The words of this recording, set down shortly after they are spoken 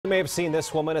may have seen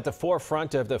this woman at the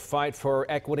forefront of the fight for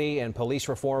equity and police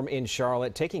reform in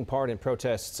Charlotte, taking part in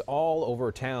protests all over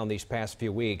town these past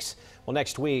few weeks. Well,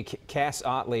 next week, Cass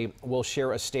Otley will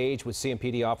share a stage with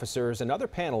CMPD officers and other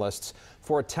panelists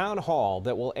for a town hall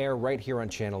that will air right here on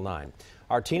Channel 9.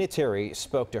 Our Tina Terry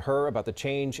spoke to her about the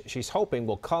change she's hoping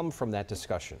will come from that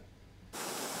discussion.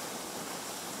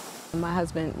 My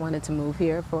husband wanted to move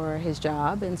here for his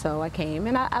job, and so I came,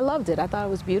 and I loved it. I thought it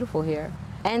was beautiful here.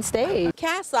 And stayed.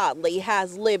 Cass Otley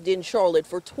has lived in Charlotte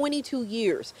for 22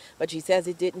 years, but she says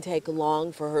it didn't take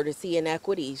long for her to see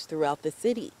inequities throughout the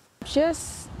city.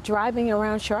 Just driving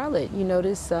around Charlotte, you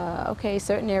notice, okay,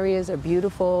 certain areas are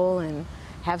beautiful and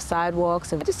have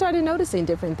sidewalks, and I just started noticing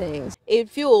different things. It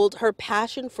fueled her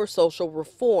passion for social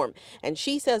reform, and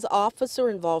she says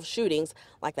officer-involved shootings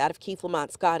like that of Keith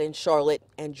Lamont Scott in Charlotte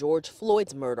and George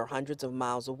Floyd's murder hundreds of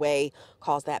miles away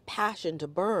caused that passion to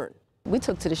burn. We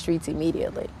took to the streets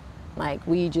immediately. Like,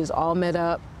 we just all met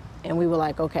up and we were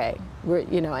like, okay,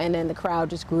 and then the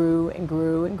crowd just grew and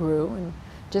grew and grew, and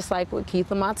just like with Keith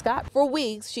Lamont Scott. For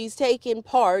weeks, she's taken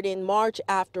part in march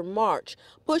after march,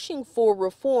 pushing for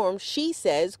reform she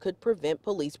says could prevent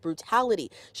police brutality.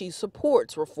 She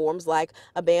supports reforms like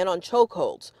a ban on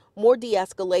chokeholds, more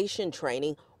de-escalation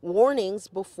training, warnings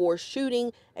before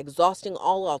shooting, exhausting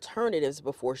all alternatives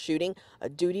before shooting, a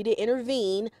duty to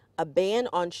intervene, a ban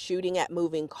on shooting at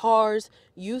moving cars,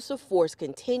 use of force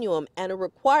continuum, and a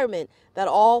requirement that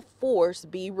all force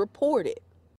be reported.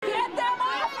 Get them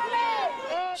off of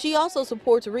me! She also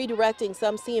supports redirecting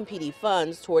some CMPD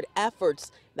funds toward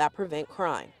efforts that prevent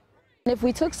crime. If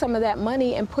we took some of that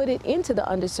money and put it into the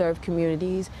underserved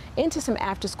communities, into some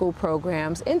after-school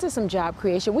programs, into some job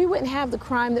creation, we wouldn't have the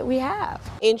crime that we have.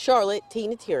 In Charlotte,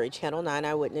 Tina Terry, Channel 9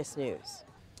 Eyewitness News.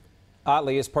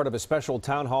 Otley is part of a special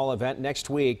town hall event next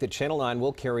week that Channel 9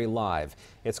 will carry live.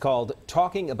 It's called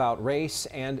Talking About Race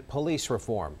and Police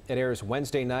Reform. It airs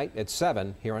Wednesday night at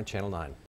 7 here on Channel 9.